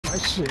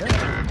shit.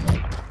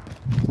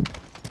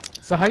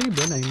 So how you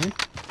been, Amy?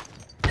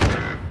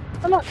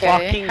 I'm okay.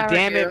 Fucking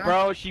damn it,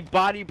 bro. She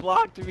body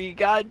blocked me.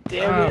 God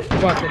damn it.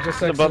 Fuck, I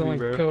just accidentally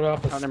bro. killed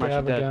off a Oh, never mind,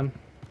 scab she's dead. again.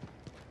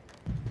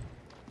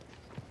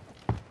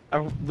 I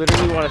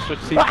literally want to switch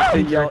seats I'm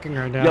and yell jerking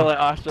her down. at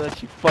Astra that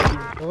she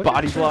fucking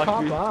body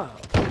blocked me.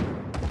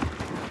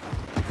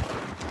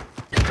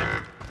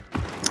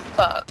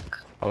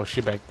 Fuck. Oh,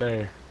 she back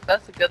there.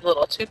 That's a good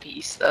little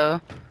two-piece,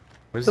 though.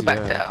 Where's Go he back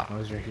at? down. Oh,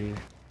 he's right here.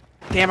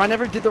 Damn, I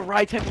never did the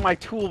right type of my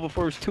tool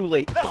before it was too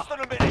late. Less than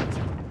a minute.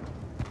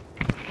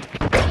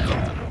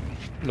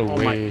 No Oh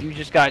way. my, you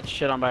just got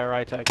shit on by a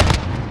right tech.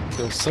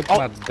 Yo, suck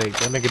my dick.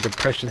 That nigga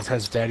Depressions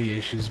has daddy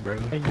issues, bro.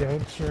 Hey, yo,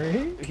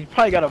 Trey? He's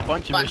probably got a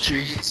bunch of issues.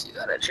 Trees. You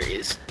got a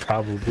trees.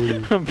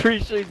 Probably. I'm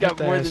pretty sure he's got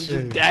Get more that than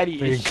shit. just daddy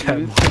He issues. got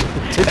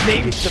His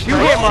name's two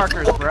hit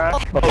markers,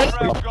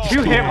 bruh.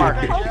 Two hit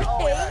markers.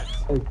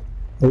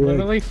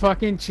 Literally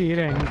fucking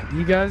cheating.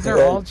 You guys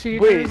are all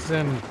cheaters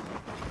and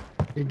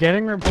you're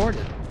getting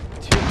reported.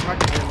 Two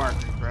fucking hit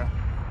markers, bruh.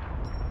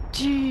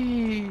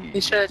 Gee.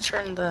 You should have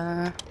turned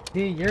the...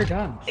 Dude, you're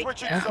done.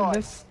 Switching After sides.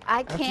 this,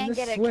 I can't this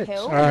get a switch.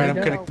 kill. Alright, I'm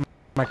There you connecting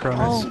my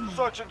Cronus.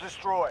 Search and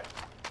destroy.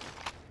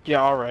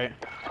 Yeah, alright.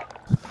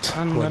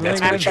 I'm Well, literally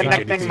that's gonna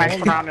gonna drop change you.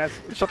 anything. Cronus.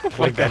 Shut the Like,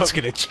 fuck up. that's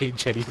gonna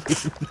change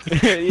anything.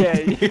 Yeah,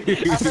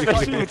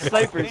 especially with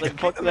snipers,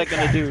 like, what's that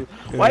gonna do?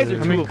 Why is there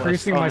I'm two of us?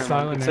 increasing my never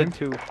mind, silent it said aim.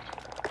 two.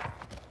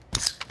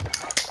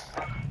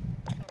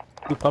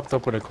 Who popped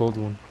up with a cold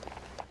one?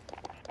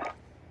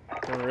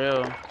 For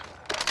real.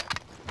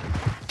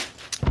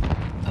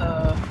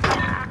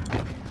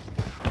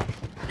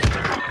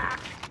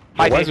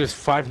 Why is there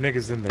 5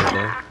 niggas in there,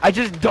 bro? I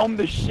just domed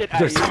the shit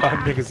out of There's you. 5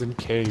 niggas in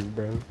cave,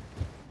 bro.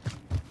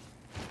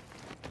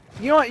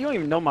 You know what? You don't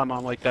even know my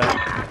mom like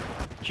that.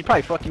 She'd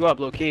probably fuck you up,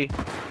 low key.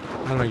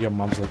 I don't know your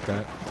mom's like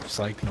that.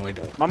 Psych, no I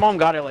don't. My mom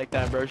got it like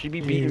that, bro. She'd be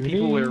beating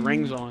people with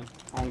rings on.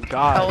 Oh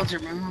God. How old's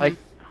your mom? Like,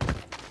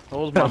 how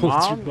old's my How old's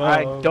mom? your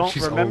I mom? don't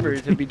She's remember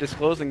old. to be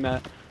disclosing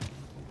that.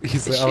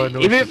 He's like, oh, I know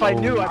Even she's if I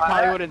knew, old. I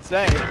probably wouldn't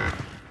say.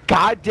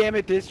 God damn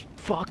it, this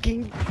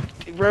fucking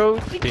bro,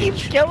 she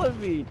keeps Bitch. killing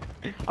me.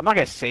 I'm not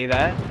gonna say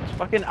that. It's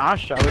fucking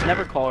Asha. I would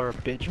never call her a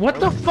bitch. What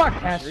bro. the fuck,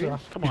 Serious? Astra?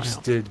 Come You on. just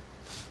now. did.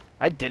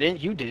 I didn't.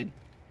 You did.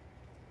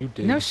 You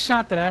did. No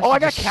shot that Astra Oh, I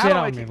got just cat shit on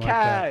on my me like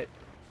that. cat.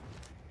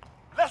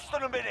 Less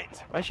than a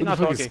minute. Why is she Who the not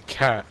fuck talking? is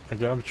cat?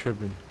 Like, I'm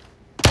tripping.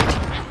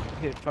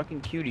 Okay,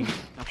 fucking cutie.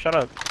 Now shut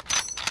up.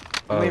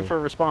 I'm waiting for a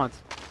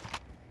response.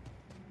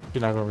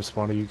 You're not gonna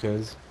respond to you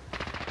guys.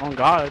 Oh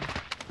God.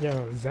 Yo,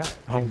 is that?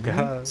 Oh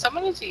god.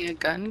 Someone needs to get a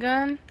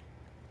gun.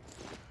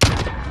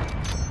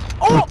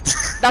 Oh!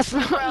 That's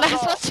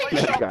what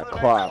you Got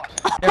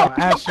clapped. Yo,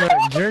 Astra,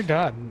 you're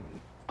done.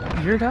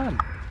 You're done.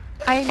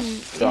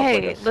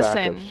 Hey,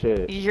 listen,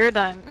 you're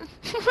done.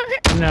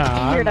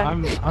 No, You're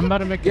I'm about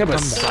to make Yeah, a but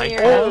comeback. psych.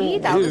 Really?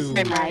 That was Ew.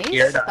 nice.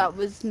 You're done. That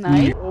was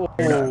nice.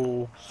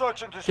 Oh.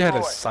 Search and She had a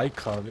destroy.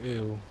 psych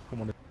Ew. I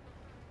wanna.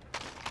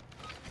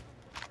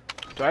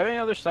 Do I have any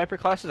other sniper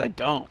classes? I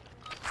don't.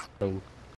 Oh.